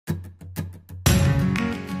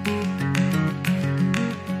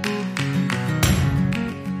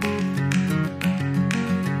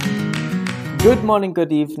Good morning,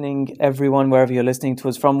 good evening, everyone, wherever you're listening to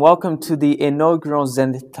us from. Welcome to the inaugural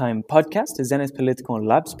Zenith Time podcast, the Zenith Political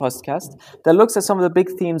Labs podcast that looks at some of the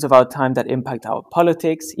big themes of our time that impact our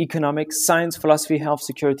politics, economics, science, philosophy, health,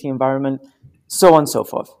 security, environment, so on and so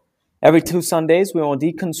forth. Every 2 Sundays, we will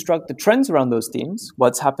deconstruct the trends around those themes,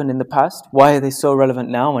 what's happened in the past, why are they so relevant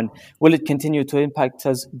now, and will it continue to impact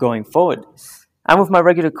us going forward? I'm with my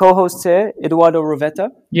regular co-hosts here, Eduardo Rovetta.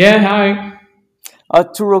 Yeah, hi.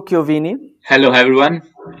 Arturo Chiovini. Hello, everyone.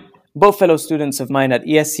 Both fellow students of mine at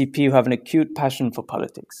ESCP who have an acute passion for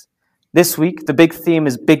politics. This week, the big theme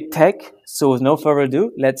is big tech, so with no further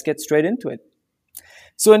ado, let's get straight into it.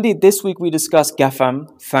 So indeed, this week we discuss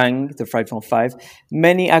GAFAM, FANG, the Frightful Five,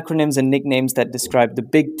 many acronyms and nicknames that describe the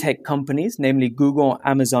big tech companies, namely Google,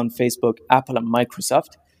 Amazon, Facebook, Apple, and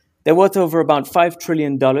Microsoft. They're worth over about $5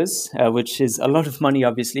 trillion, which is a lot of money,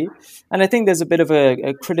 obviously. And I think there's a bit of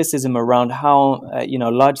a criticism around how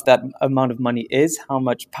large that amount of money is, how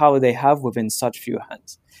much power they have within such few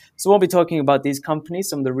hands. So we'll be talking about these companies,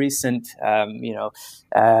 some of the recent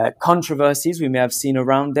controversies we may have seen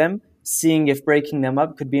around them, seeing if breaking them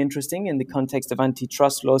up could be interesting in the context of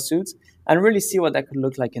antitrust lawsuits, and really see what that could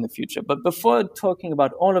look like in the future. But before talking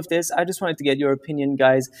about all of this, I just wanted to get your opinion,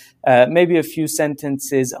 guys. Maybe a few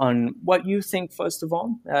sentences on what you think, first of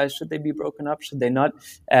all. Should they be broken up? Should they not?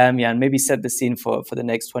 And maybe set the scene for the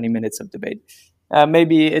next 20 minutes of debate.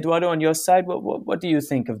 Maybe, Eduardo, on your side, what do you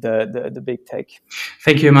think of the big tech?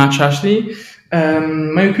 Thank you very much, Ashley.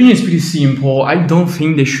 My opinion is pretty simple. I don't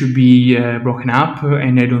think they should be broken up,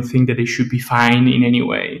 and I don't think that they should be fine in any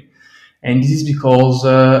way. And this is because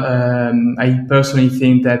I personally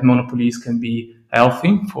think that monopolies can be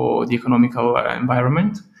healthy for the economical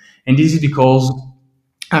environment. And this is because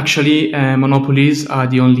actually monopolies are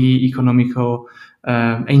the only economical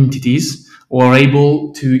entities who are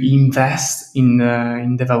able to invest in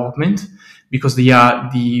development, because they are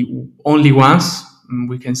the only ones,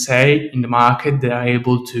 we can say, in the market that are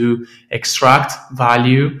able to extract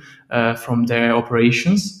value from their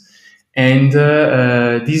operations. And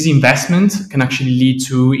this investment can actually lead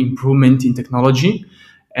to improvement in technology,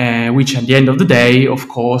 which at the end of the day, of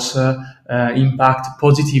course, impact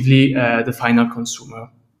positively the final consumer.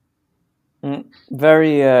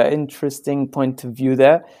 Very interesting point of view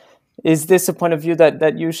there. Is this a point of view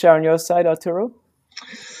that you share on your side, Arturo?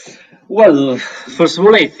 Well, first of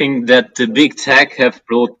all, I think that the big tech have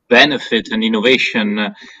brought benefit and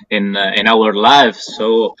innovation in our lives.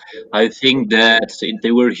 So I think that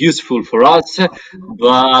they were useful for us,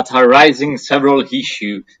 but are raising several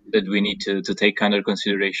issues that we need to take under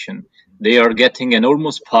consideration. They are getting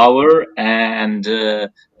enormous power, and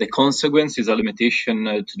the consequence is a limitation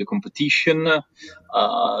to the competition,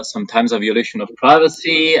 sometimes a violation of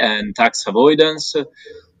privacy and tax avoidance.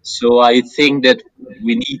 So I think that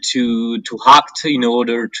we need to act in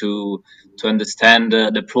order to understand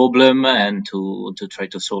the problem and to try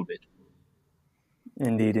to solve it.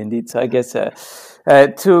 Indeed. So I guess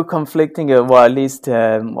two conflicting, well, at least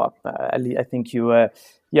I think you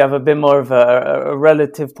have a bit more of a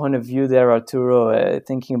relative point of view there, Arturo,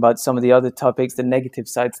 thinking about some of the other topics, the negative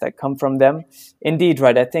sides that come from them. Indeed,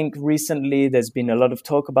 right. I think recently there's been a lot of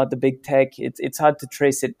talk about the big tech. It's hard to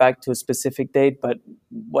trace it back to a specific date, but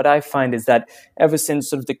what I find is that ever since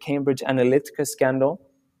sort of the Cambridge Analytica scandal,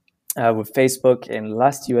 with Facebook in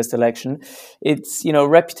last US election, its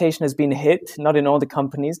reputation has been hit, not in all the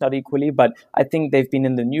companies, not equally, but I think they've been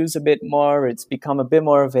in the news a bit more. It's become a bit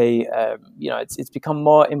more of a it's become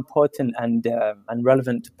more important and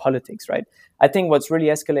relevant to politics, right? I think what's really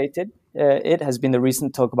escalated it has been the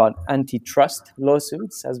recent talk about antitrust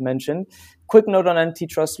lawsuits, as mentioned. Quick note on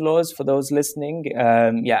antitrust laws for those listening.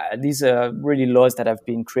 These are really laws that have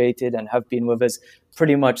been created and have been with us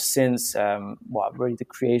pretty much since, really the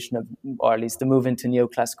creation of, or at least the move into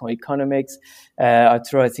neoclassical economics.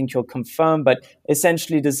 Arturo, I think you'll confirm, but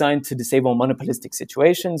essentially designed to disable monopolistic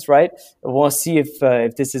situations, right? We'll see if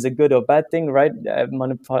this is a good or bad thing, right?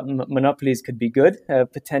 Monopolies could be good,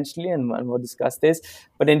 potentially, and we'll discuss this.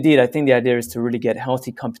 But indeed, I think the idea is to really get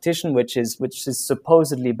healthy competition, which is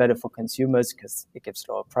supposedly better for consumers because it gives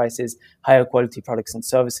lower prices, higher quality products and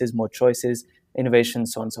services, more choices, innovation,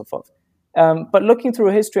 so on and so forth. But looking through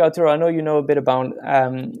history, Arturo, I know you know a bit about,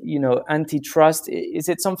 antitrust. Is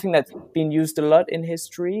it something that's been used a lot in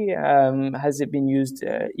history? Has it been used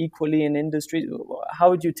equally in industry? How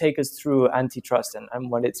would you take us through antitrust and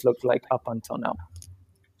what it's looked like up until now?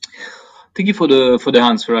 Thank you for the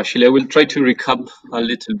answer, Ashley. I will try to recap a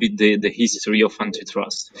little bit the history of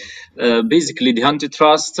antitrust. Basically, the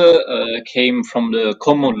antitrust came from the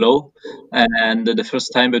common law, and the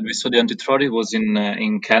first time that we saw the antitrust was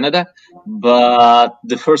in Canada. But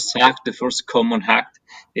the first act, the first common act,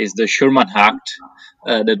 is the Sherman Act.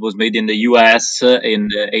 That was made in the US in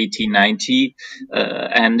 1890,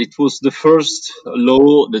 and it was the first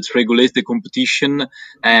law that regulates the competition.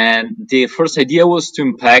 And the first idea was to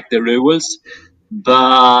impact the rivals,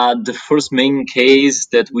 but the first main case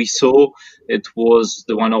that we saw, it was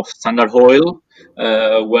the one of Standard Oil,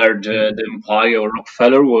 where the empire of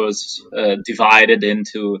Rockefeller was divided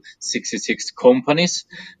into 66 companies,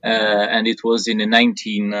 and it was in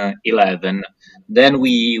 1911. Then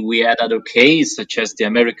we had other cases such as the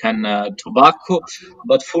American tobacco,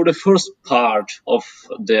 but for the first part of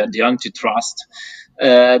the antitrust,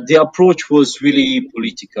 the approach was really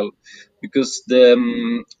political, because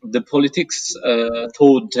the politics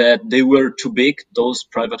thought that they were too big. Those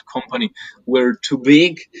private companies were too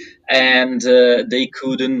big, and they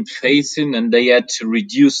couldn't face it, and they had to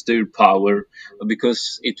reduce their power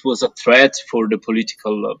because it was a threat for the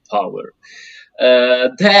political power.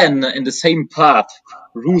 Then, in the same path,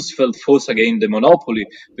 Roosevelt fought against the monopoly,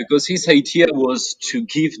 because his idea was to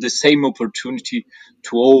give the same opportunity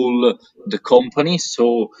to all the companies.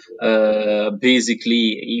 So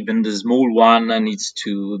basically, even the small one needs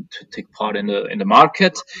to take part in the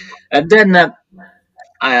market. And then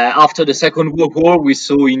after the Second World War, we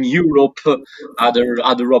saw in Europe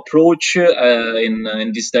other approach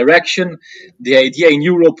in this direction. The idea in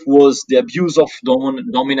Europe was the abuse of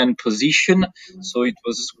dominant position, so it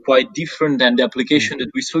was quite different than the application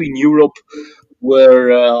that we saw in Europe,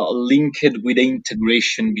 were linked with the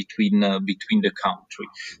integration between the country.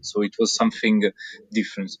 So it was something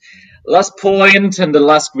different. Last point, and the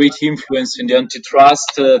last great influence in the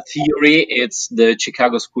antitrust theory, it's the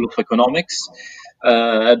Chicago School of Economics.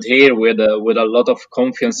 Here with a lot of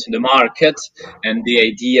confidence in the market and the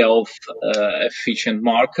idea of efficient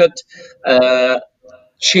market,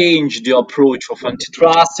 change the approach of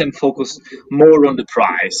antitrust and focus more on the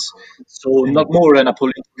price. So not more in a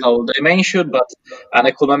political dimension, but an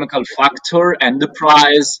economical factor, and the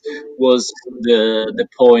price was the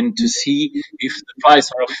point to see. If the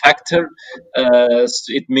price are affected,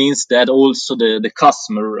 it means that also the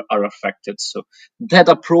customer are affected. So that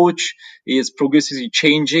approach is progressively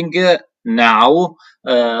changing now,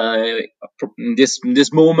 in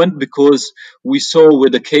this moment, because we saw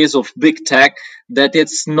with the case of big tech that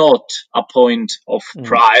it's not a point of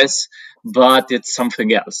price, but it's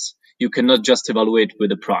something else. You cannot just evaluate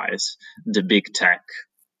with the price the big tech.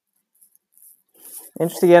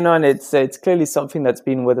 Interesting, yeah, no, and it's clearly something that's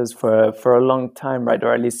been with us for a long time, right?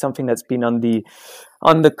 Or at least something that's been on the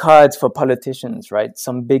cards for politicians, right?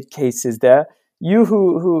 Some big cases there. You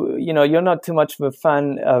who you're not too much of a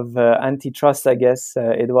fan of antitrust, I guess,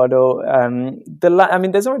 Eduardo.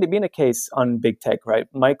 There's already been a case on big tech, right?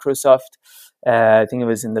 Microsoft. I think it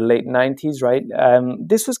was in the late 90s, right?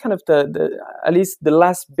 This was kind of the at least the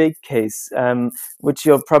last big case, which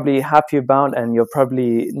you're probably happy about, and you're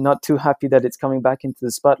probably not too happy that it's coming back into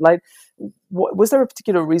the spotlight. Was there a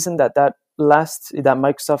particular reason that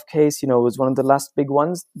Microsoft case, was one of the last big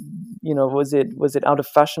ones? Was it out of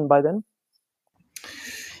fashion by then?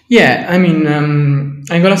 Yeah, I'm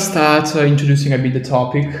gonna start introducing a bit the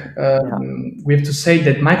topic. We have to say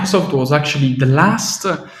that Microsoft was actually the last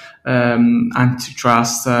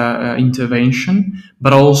antitrust intervention,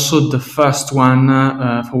 but also the first one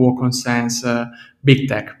for what concerns big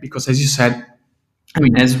tech, because as you said,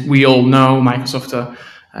 as we all know, Microsoft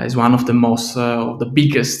is one of the most of the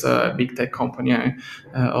biggest big tech company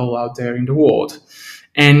all out there in the world.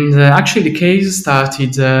 And actually the case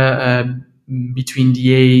started between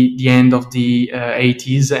the end of the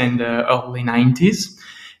 80s and early 90s,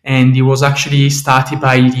 and it was actually started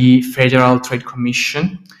by the Federal Trade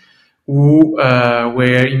Commission, who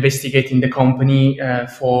were investigating the company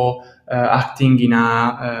for acting in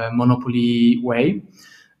a monopoly way.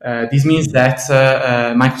 This means that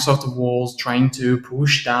Microsoft was trying to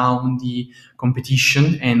push down the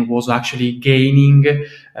competition and was actually gaining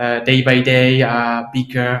day by day a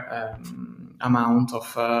bigger amount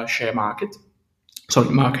of market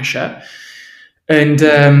share. And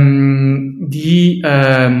the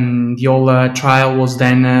whole trial was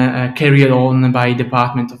then carried on by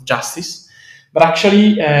Department of Justice. But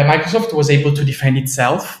actually, Microsoft was able to defend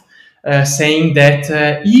itself, saying that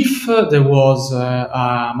if there was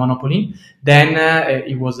a monopoly, then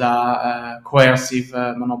it was a coercive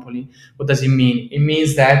monopoly. What does it mean? It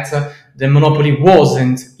means that the monopoly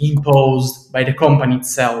wasn't imposed by the company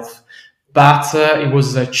itself, but it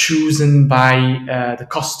was chosen by the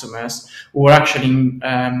customers who were actually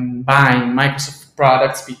buying Microsoft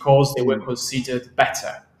products because they were considered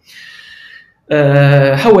better.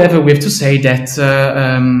 However, we have to say that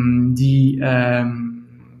the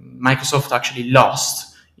Microsoft actually lost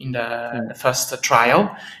in the first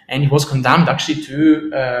trial, and it was condemned actually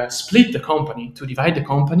to split the company, to divide the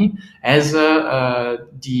company, as the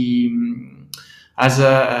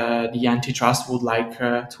antitrust would like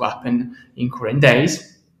to happen in current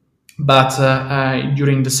days. But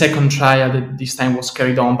during the second trial that this time was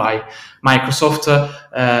carried on by Microsoft,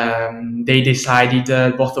 they decided,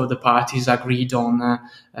 both of the parties agreed on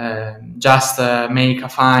just make a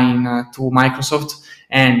fine to Microsoft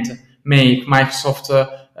and make Microsoft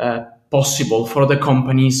possible for the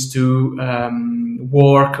companies to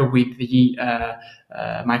work with the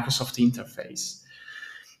Microsoft interface.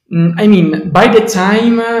 I mean, by the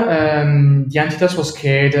time the antitrust was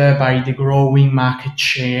carried by the growing market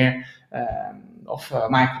share of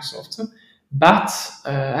Microsoft, but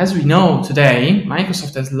as we know today,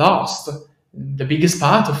 Microsoft has lost the biggest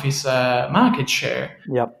part of its market share,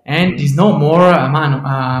 and is no more a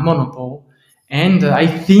monopoly. And I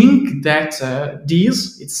think that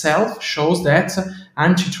this itself shows that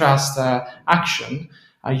antitrust action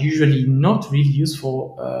are usually not really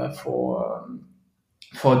useful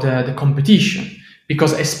for the competition,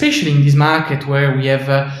 because especially in this market where we have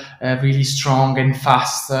a really strong and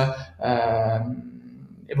fast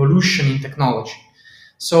evolution in technology.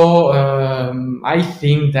 So I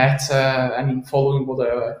think that following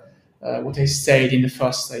what I said in the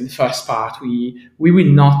first part, we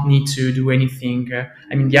will not need to do anything.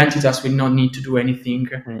 The antitrust will not need to do anything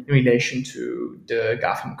in relation to the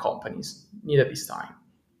GAFAM companies, neither this time.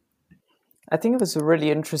 I think it was a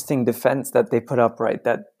really interesting defense that they put up, right?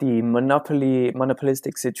 That the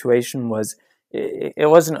monopolistic situation it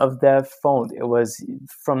wasn't of their fault. It was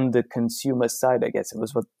from the consumer side, I guess. It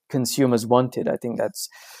was what consumers wanted. I think that's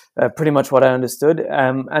pretty much what I understood.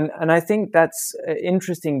 And I think that's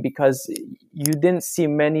interesting because you didn't see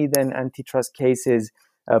many then antitrust cases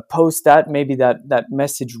post that. Maybe that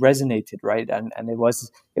message resonated, right? And it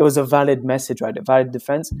was a valid message, right? A valid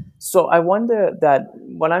defense. So I wonder that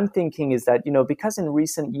what I'm thinking is that, because in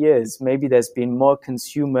recent years, maybe there's been more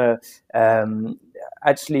consumer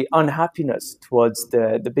actually unhappiness towards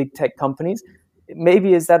the big tech companies.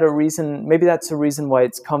 Maybe is that a reason? Maybe that's a reason why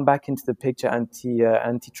it's come back into the picture,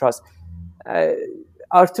 antitrust.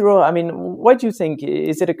 Arturo, what do you think?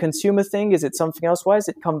 Is it a consumer thing? Is it something else? Why has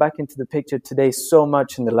it come back into the picture today so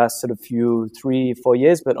much in the last sort of 3-4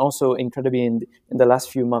 years, but also incredibly in the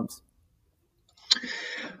last few months?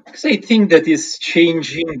 Because I think that is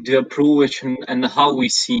changing the approach and how we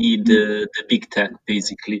see the big tech,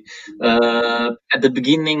 basically. At the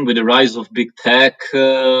beginning, with the rise of big tech,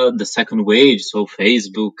 the second wave, so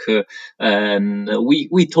Facebook, and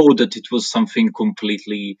we thought that it was something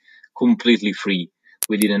completely free.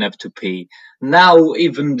 We didn't have to pay. Now,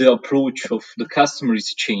 even the approach of the customer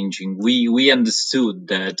is changing. We understood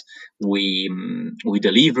that we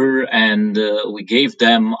deliver and we gave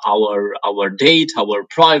them our data, our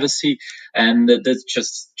privacy, and that's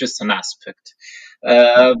just an aspect.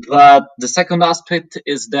 But the second aspect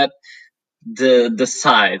is that the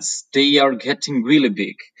size, they are getting really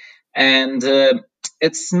big, and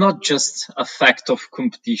it's not just a fact of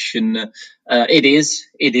competition. It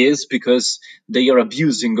is because they are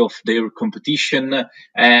abusing of their competition,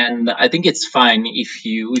 and I think it's fine if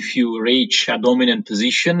you reach a dominant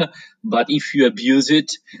position, but if you abuse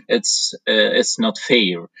it, it's not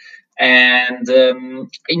fair. And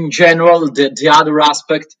in general, the other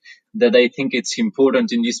aspect that I think it's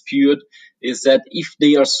important in this period is that if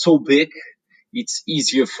they are so big, it's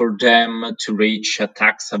easier for them to reach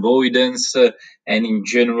tax avoidance and in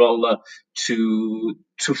general to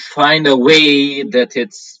find a way that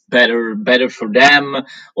it's better for them,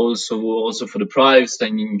 also for the privacy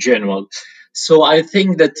and in general. So I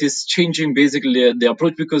think that is changing basically the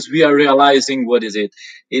approach, because we are realizing what is it.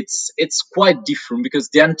 It's quite different, because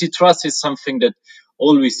the antitrust is something that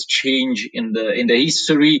always change in the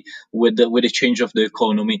history with the change of the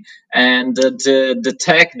economy, and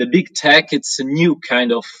the big tech, it's a new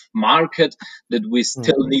kind of market that we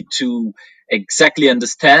still need to exactly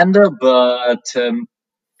understand, but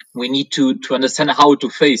we need to understand how to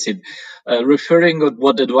face it. Referring to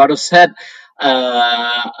what Eduardo said,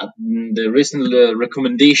 the recent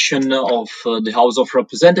recommendation of the House of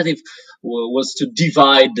Representatives was to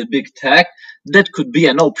divide the big tech. that could be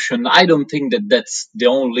an option. I don't think that that's the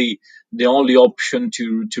only option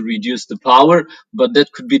to reduce the power, but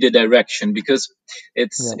that could be the direction, because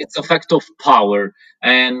it's Yeah. it's a fact of power,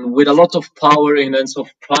 and with a lot of power in hands of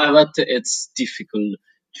private, it's difficult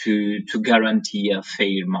to guarantee a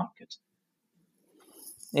fair market.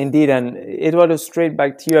 Indeed, and Eduardo, straight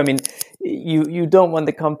back to you. I mean, you don't want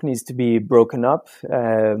the companies to be broken up,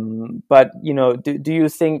 but do you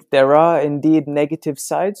think there are indeed negative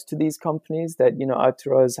sides to these companies that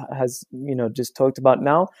Arturo has just talked about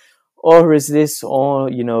now, or is this all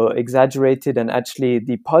exaggerated, and actually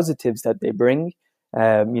the positives that they bring,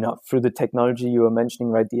 through the technology you were mentioning,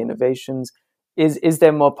 right, the innovations, is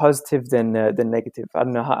there more positive than negative? I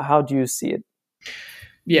don't know. How do you see it?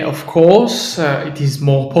 Yeah, of course, it is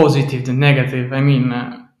more positive than negative. I mean,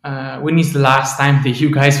 when is the last time that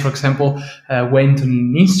you guys, for example, went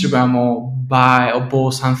on Instagram or buy or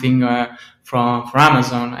bought something from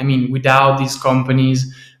Amazon? I mean, without these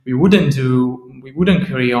companies, we wouldn't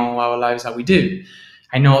carry on our lives that we do.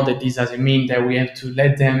 I know that this doesn't mean that we have to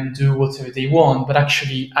let them do whatever they want, but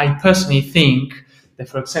actually, I personally think that,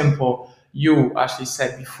 for example, you actually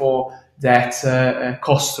said before that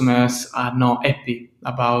customers are not happy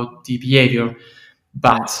about the behavior.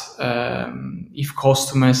 But if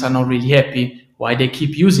customers are not really happy, why they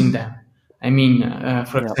keep using them? I mean,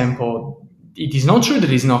 for Yeah. example, it is not true that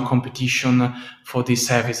there is no competition for these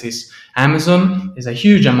services. Amazon has a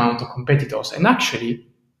huge amount of competitors, and actually,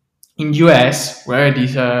 in US, where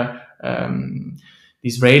this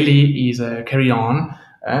rally is carry on,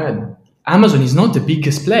 Amazon is not the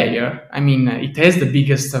biggest player. I mean, it has the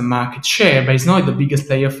biggest market share, but it's not the biggest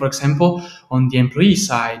player. For example, on the employee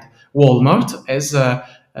side, Walmart is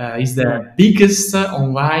the biggest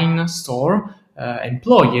online store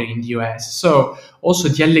employer in the US. So also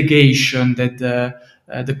the allegation that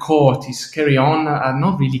the court is carry on are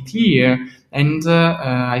not really clear. And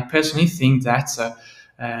I personally think that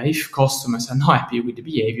if customers are not happy with the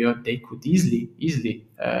behavior, they could easily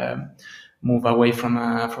move away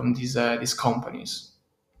from these companies.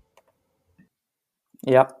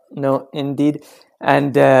 Yeah, no, indeed.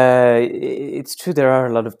 And it's true, there are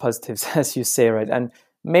a lot of positives, as you say, right? And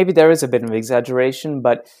maybe there is a bit of exaggeration,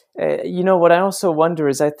 but what I also wonder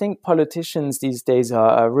is I think politicians these days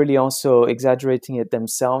are really also exaggerating it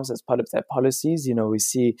themselves as part of their policies. We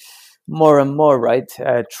see more and more, right?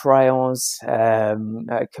 Trials,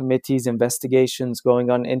 committees, investigations going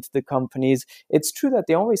on into the companies. It's true that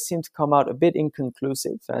they always seem to come out a bit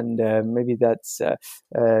inconclusive, and maybe that's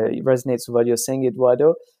resonates with what you're saying,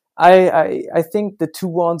 Eduardo. I think the two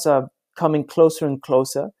ones are coming closer and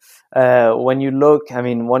closer. When you look, I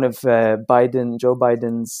mean, one of Joe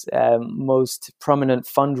Biden's most prominent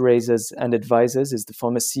fundraisers and advisors is the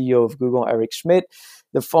former CEO of Google, Eric Schmidt.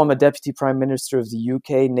 The former Deputy Prime Minister of the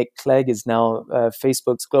UK, Nick Clegg, is now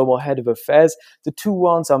Facebook's global head of affairs. The two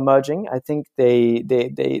ones are merging. I think they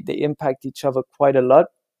impact each other quite a lot.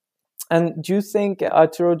 And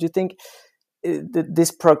Arturo, do you think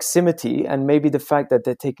this proximity and maybe the fact that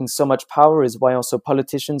they're taking so much power is why also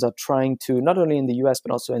politicians are trying to, not only in the US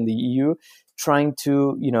but also in the EU, trying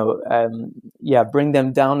to bring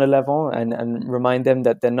them down a level and remind them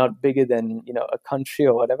that they're not bigger than a country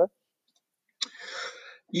or whatever?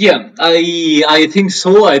 Yeah, I think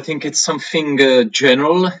so. I think it's something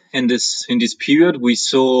general in this period. We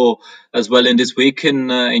saw as well in this week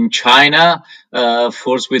in China,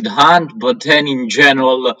 first with Han, but then in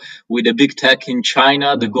general with the big tech in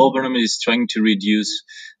China, the government is trying to reduce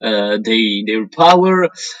their power,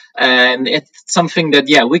 and it's something that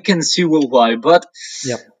we can see worldwide. But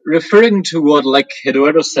Yep. referring to what like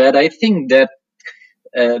Eduardo said, I think that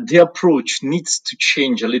the approach needs to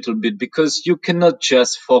change a little bit, because you cannot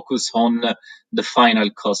just focus on the final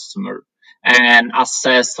customer and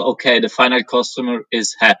assess, okay, the final customer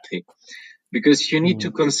is happy, because you need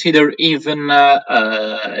to consider even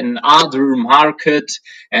an other market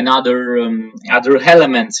and other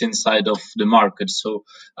elements inside of the market. So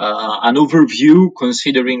an overview,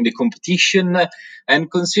 considering the competition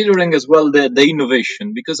and considering as well the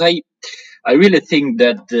innovation, because I really think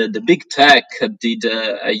that the big tech did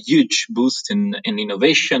a huge boost in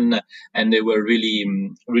innovation, and they were really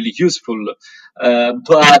really useful.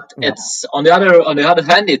 But it's on the other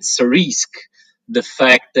hand, it's a risk. The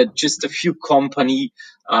fact that just a few company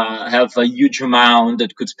have a huge amount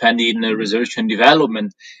that could spend in research and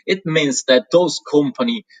development, it means that those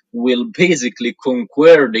company will basically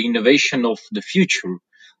conquer the innovation of the future.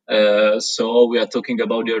 So we are talking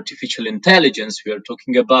about the artificial intelligence. We are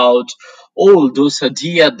talking about all those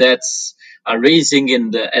ideas that's are raising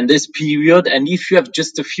in this period. And if you have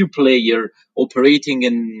just a few player operating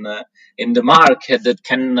in the market that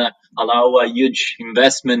can allow a huge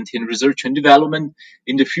investment in research and development,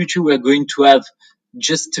 in the future we are going to have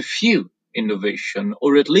just a few innovation,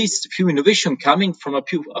 or at least a few innovation coming from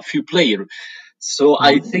a few players. So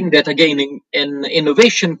I think that again, in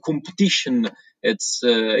innovation competition, it's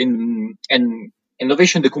in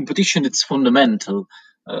innovation, the competition, it's fundamental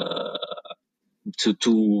uh,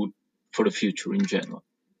 to for the future in general.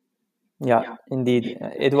 Yeah, indeed.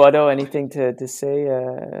 Eduardo, anything to say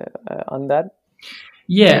on that?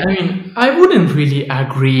 Yeah, I mean, I wouldn't really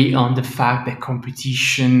agree on the fact that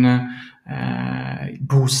competition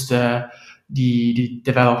boosts the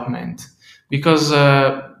development, because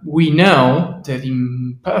we know that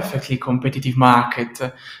in perfectly competitive market,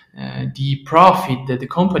 the profit that the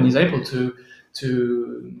company is able to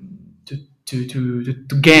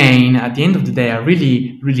to gain at the end of the day are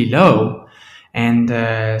really low, and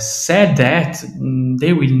said that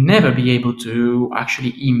they will never be able to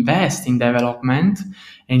actually invest in development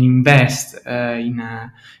and invest in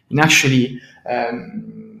actually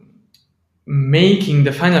making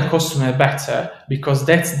the final customer better, because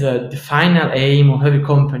that's the final aim of every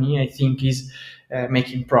company, I think, is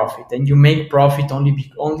making profit. And you make profit only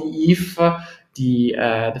if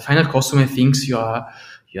the final customer thinks you are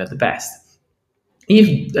the best.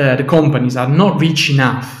 If the companies are not rich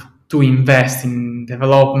enough to invest in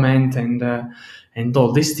development and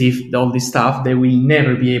all this stuff, they will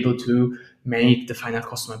never be able to make the final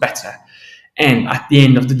customer better. And at the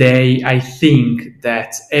end of the day, I think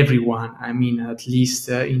that everyone, I mean, at least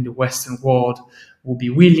in the Western world, will be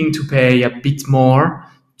willing to pay a bit more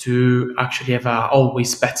to actually have a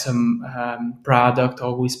always better product,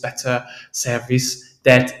 always better service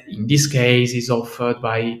that in this case is offered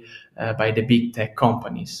by the big tech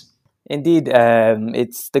companies. Indeed,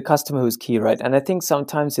 it's the customer who's key, right? And I think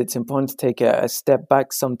sometimes it's important to take a step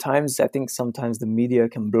back. Sometimes I think sometimes the media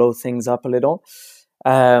can blow things up a little.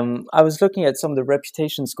 I was looking at some of the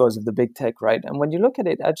reputation scores of the big tech, right? And when you look at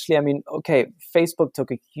it, actually, I mean, okay, Facebook took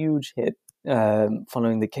a huge hit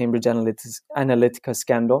following the Cambridge Analytica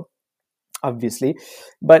scandal, obviously.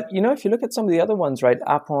 But, if you look at some of the other ones, right,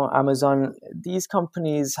 Apple, Amazon, these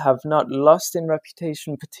companies have not lost in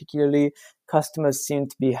reputation particularly. Customers seem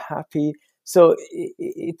to be happy. So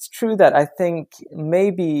it's true that I think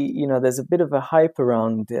maybe, there's a bit of a hype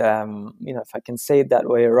around, if I can say it that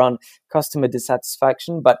way, around customer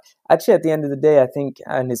dissatisfaction. But actually, at the end of the day, I think,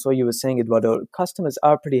 and it's what you were saying, Eduardo, customers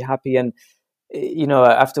are pretty happy. And,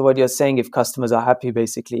 after what you're saying, if customers are happy,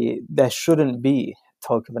 basically, there shouldn't be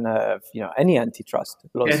talk of any antitrust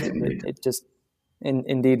lawsuit. Yes, It just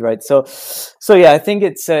indeed, right. So yeah, I think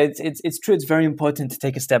it's true. It's very important to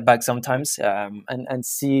take a step back sometimes, and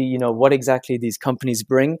see what exactly these companies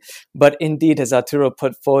bring. But indeed, as Arturo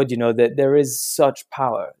put forward, that there is such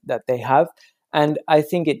power that they have, and I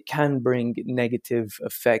think it can bring negative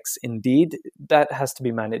effects. Indeed, that has to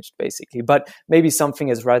be managed basically. But maybe something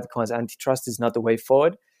as radical as antitrust is not the way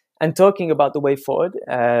forward. And talking about the way forward,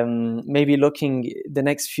 maybe looking the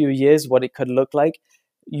next few years, what it could look like.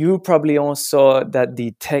 You probably all saw that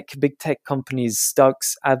the big tech companies'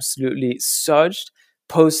 stocks absolutely surged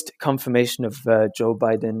post confirmation of Joe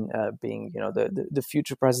Biden being, the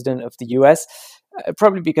future president of the U.S.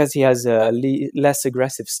 Probably because he has a less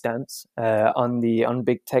aggressive stance on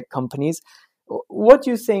big tech companies. What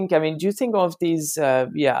do you think? I mean, do you think all of these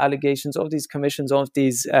allegations, all of these commissions, all of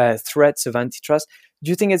these threats of antitrust, do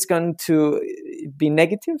you think it's going to be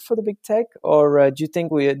negative for the big tech, or do you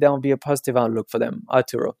think there'll be a positive outlook for them,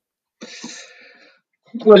 Arturo?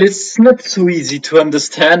 Well, it's not so easy to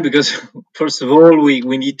understand because, first of all, we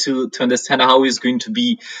need to understand how is going to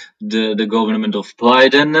be the government of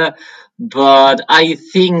Biden. But I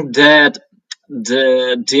think that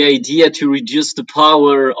the idea to reduce the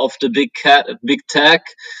power of the big tech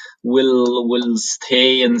will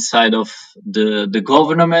stay inside of the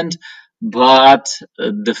government. But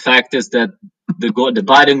the fact is that the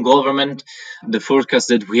Biden government, the forecast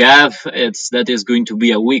that we have, it's that is going to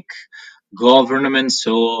be a weak government,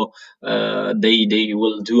 so they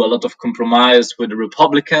will do a lot of compromise with the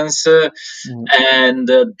Republicans, and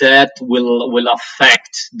that will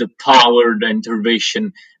affect the power, the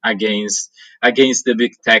intervention against the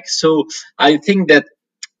big tech. So I think that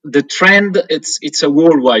the trend, it's a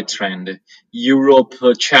worldwide trend. Europe,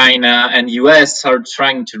 China, and US are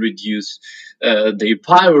trying to reduce their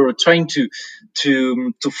power, trying to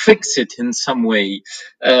fix it in some way.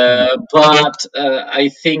 But I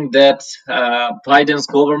think that Biden's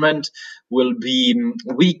government will be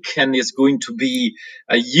weak, and is going to be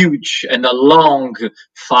a huge and a long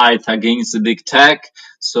fight against the big tech.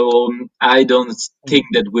 So I don't think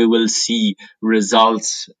that we will see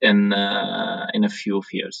results in a few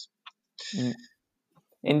years. Mm.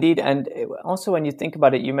 Indeed, and also when you think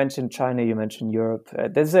about it, you mentioned China, you mentioned Europe.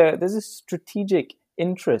 There's a strategic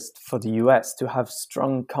interest for the US to have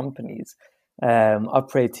strong companies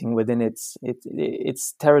operating within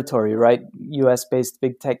its territory, right? US based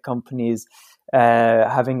big tech companies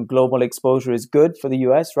having global exposure is good for the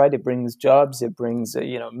US, right? It brings jobs, it brings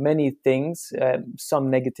many things.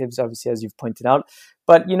 Some negatives, obviously, as you've pointed out.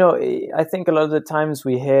 But I think a lot of the times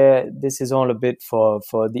we hear this is all a bit for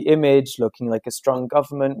the image, looking like a strong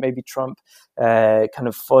government. Maybe Trump kind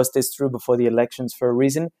of forced this through before the elections for a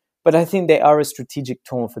reason. But I think they are a strategic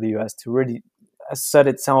tool for the US to really assert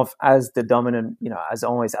itself as the dominant, as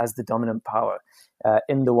always, as the dominant power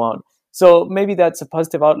in the world. So maybe that's a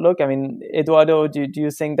positive outlook. I mean, Eduardo, do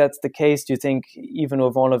you think that's the case? Do you think even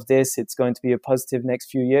with all of this, it's going to be a positive next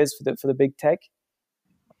few years for the big tech?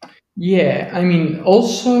 Yeah, I mean,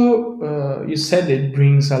 also you said it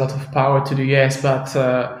brings a lot of power to the US, but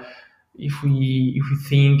if we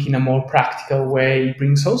think in a more practical way, it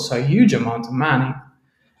brings also a huge amount of money.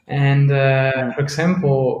 And Mm. for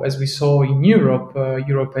example, as we saw in Europe,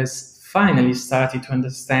 Europe has finally started to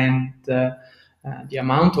understand the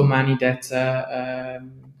amount of money that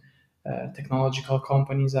technological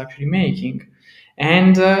companies are actually making.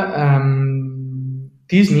 And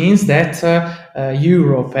this means that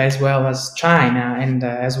Europe, as well as China and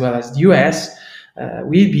as well as the US,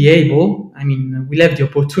 will be able, will have the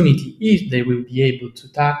opportunity, if they will be able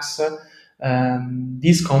to tax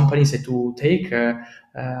these companies and to take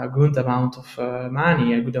a good amount of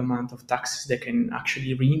money, a good amount of taxes they can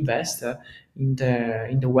actually reinvest in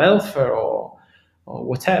the welfare or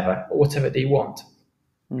whatever they want.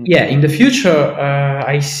 Yeah, in the future,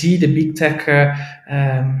 I see the big tech.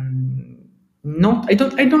 Not, I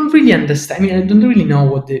don't really understand. I mean, I don't really know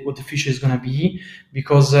what the future is going to be,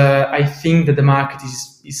 because I think that the market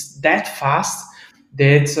is that fast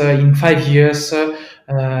that in 5 years,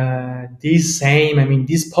 this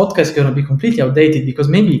podcast is going to be completely outdated, because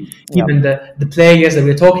maybe Yeah. even the players that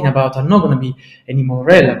we're talking about are not going to be any more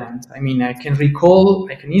relevant. I mean, I can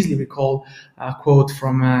easily recall a quote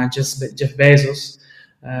from Jeff Bezos,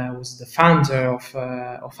 was the founder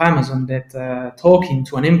of Amazon, that talking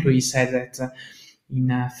to an employee said that in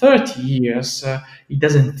 30 years, he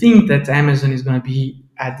doesn't think that Amazon is going to be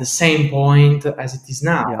at the same point as it is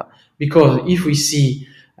now. Yeah. Because if we see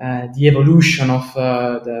the evolution of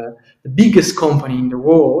the biggest company in the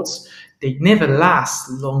world, they never last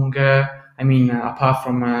longer. I mean, apart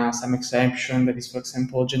from some exception, that is, for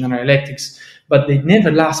example, General Electrics, but they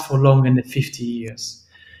never last for longer than 50 years.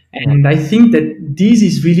 And I think that this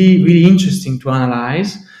is really, really interesting to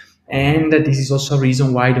analyze. And that this is also a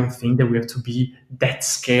reason why I don't think that we have to be that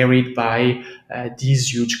scared by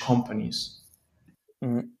these huge companies.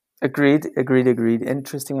 Mm. Agreed.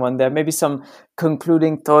 Interesting one there. Maybe some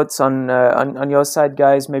concluding thoughts on your side,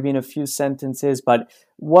 guys. Maybe in a few sentences. But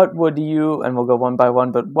what would you, and we'll go one by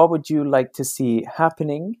one, but what would you like to see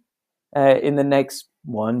happening in the next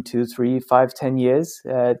 1, 2, 3, 5, 10 years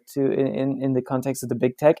in the context of the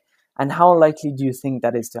big tech? And how likely do you think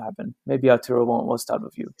that is to happen? Maybe Arturo, we'll start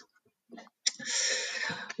with you.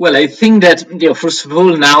 Well, I think that, first of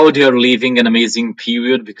all, now they are living an amazing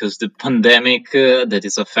period, because the pandemic that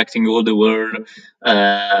is affecting all the world,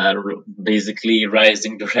 basically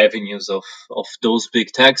rising the revenues of those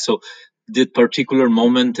big tech. So that particular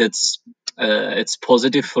moment, it's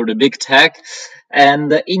positive for the big tech.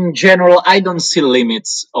 And in general, I don't see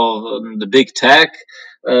limits of the big tech,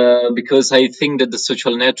 because I think that the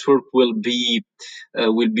social network will be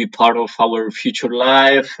part of our future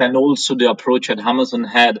life, and also the approach that Amazon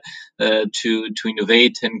had to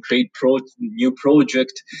innovate and create new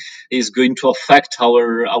project is going to affect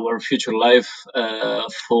our future life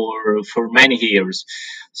for many years.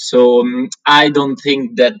 So I don't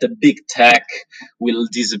think that the big tech will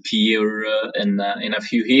disappear in a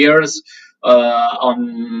few years.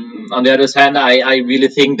 On the other hand, I really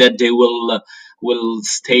think that they will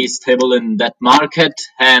stay stable in that market,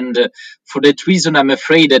 and for that reason, I'm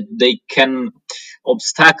afraid that they can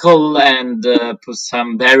obstacle and put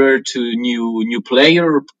some barrier to new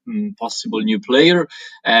player, possible new player,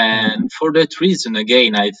 and for that reason,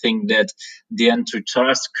 again, I think that the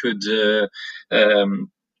antitrust could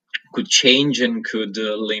change and could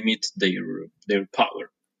limit their power.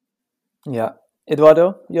 Yeah,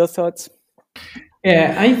 Eduardo, your thoughts?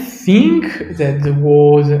 Yeah, I think that the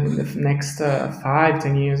world in the next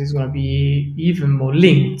 5-10 years is going to be even more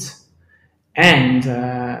linked. And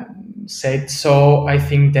said so, I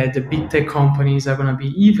think that the big tech companies are going to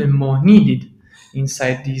be even more needed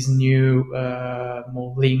inside this new,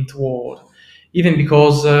 more linked world. Even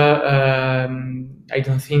because I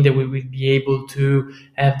don't think that we will be able to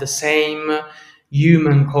have the same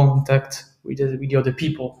human contact with the other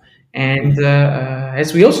people. And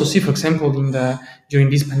as we also see, for example, during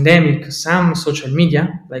this pandemic, some social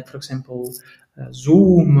media, like for example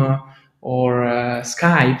Zoom or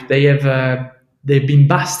Skype, they've been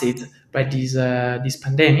busted by this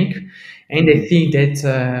pandemic, and I think that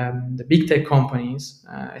the big tech companies,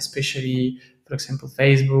 especially for example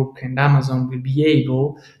Facebook and Amazon, will be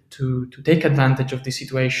able to take advantage of the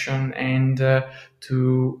situation and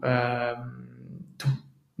to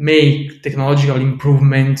make technological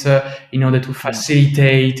improvement in order to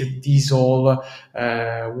facilitate this whole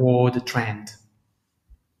world trend.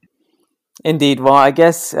 Indeed. Well, I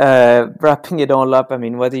guess wrapping it all up, I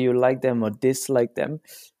mean, whether you like them or dislike them,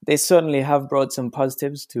 they certainly have brought some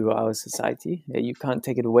positives to our society. You can't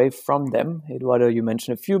take it away from them. Eduardo, you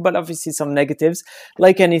mentioned a few, but obviously some negatives,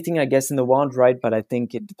 like anything, I guess, in the world, right? But I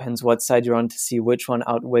think it depends what side you're on to see which one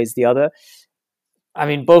outweighs the other. I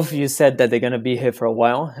mean, both of you said that they're going to be here for a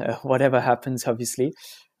while, whatever happens, obviously.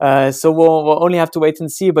 So we'll only have to wait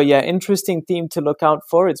and see. But yeah, interesting theme to look out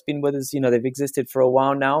for. It's been with us, they've existed for a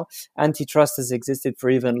while now. Antitrust has existed for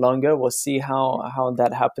even longer. We'll see how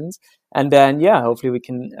that happens. And then, yeah, hopefully we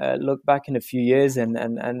can look back in a few years and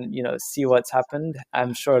see what's happened.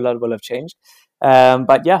 I'm sure a lot will have changed.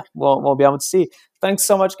 But yeah, we'll be able to see. Thanks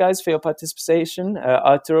so much, guys, for your participation.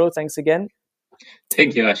 Arturo, thanks again.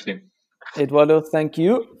 Thank you, Ashley. Eduardo, thank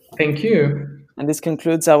you. Thank you. And this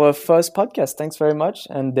concludes our first podcast. Thanks very much.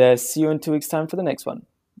 And see you in 2 weeks' time for the next one.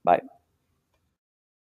 Bye.